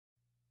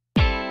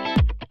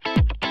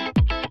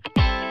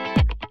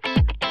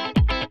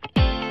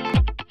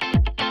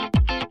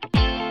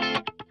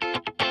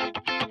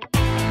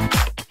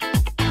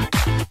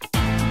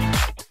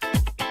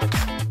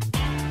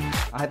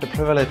had the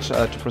privilege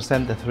to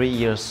present the 3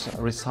 years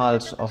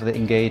results of the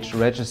Engage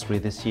Registry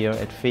this year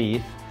at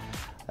VEITH.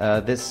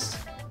 This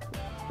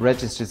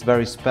registry is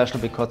very special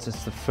because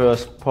it's the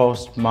first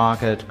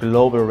post-market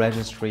global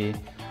registry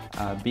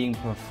being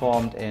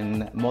performed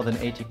in more than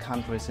 80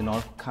 countries in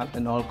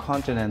all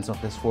continents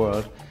of this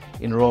world,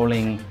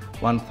 enrolling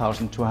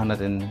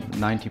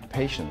 1,290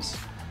 patients.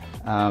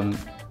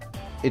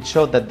 It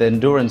showed that the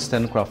endurance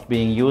stent graft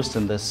being used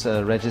in this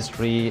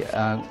registry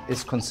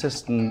is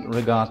consistent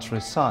regards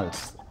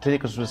results.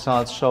 Clinical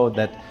results showed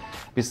that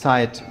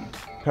beside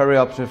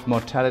perioperative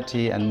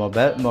mortality and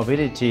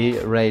morbidity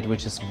rate,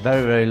 which is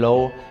very, very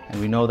low, and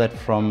we know that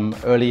from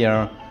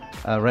earlier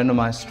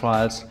randomized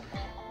trials,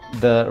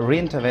 the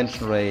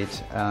reintervention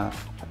rate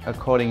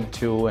according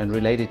to and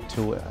related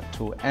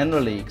to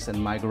annual leaks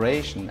and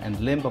migration and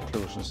limb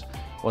occlusions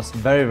was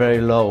very, very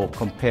low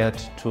compared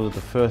to the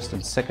first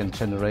and second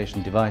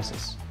generation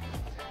devices.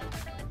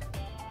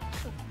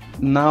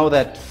 Now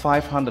that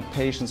 500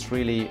 patients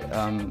really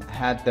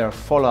had their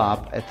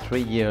follow-up at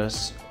 3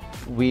 years,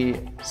 we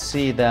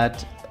see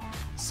that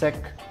SEC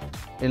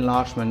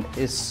enlargement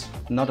is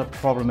not a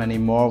problem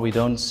anymore. We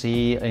don't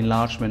see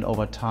enlargement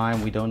over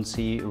time, we don't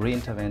see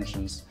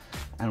reinterventions,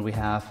 and we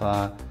have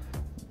a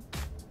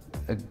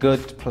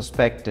good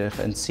perspective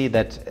and see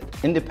that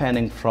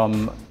independent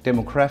from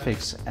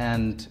demographics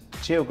and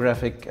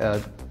geographic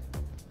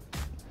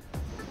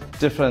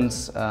different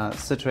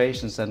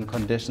situations and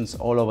conditions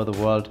all over the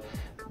world,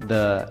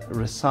 the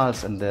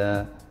results and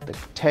the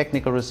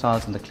technical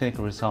results and the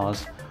clinical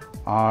results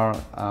are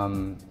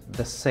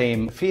the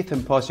same.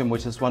 VEITHsymposium,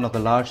 which is one of the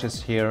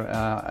largest here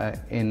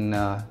in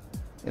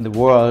the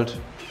world,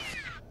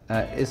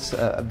 is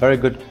a very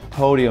good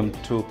podium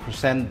to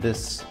present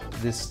this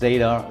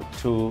data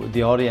to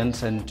the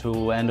audience and to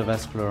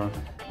endovascular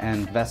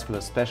and vascular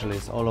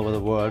specialists all over the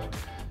world.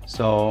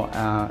 So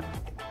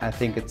I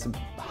think it's a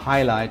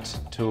highlight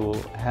to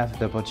have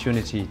the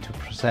opportunity to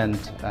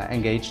present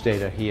Engage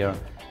data here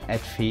at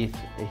VEITH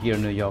here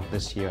in New York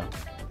this year.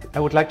 I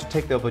would like to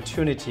take the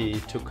opportunity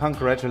to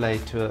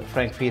congratulate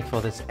Frank VEITH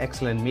for this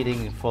excellent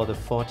meeting for the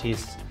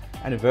 40th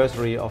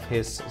anniversary of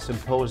his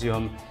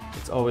symposium.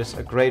 It's always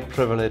a great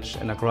privilege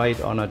and a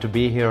great honor to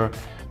be here,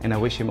 and I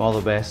wish him all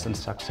the best and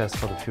success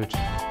for the future.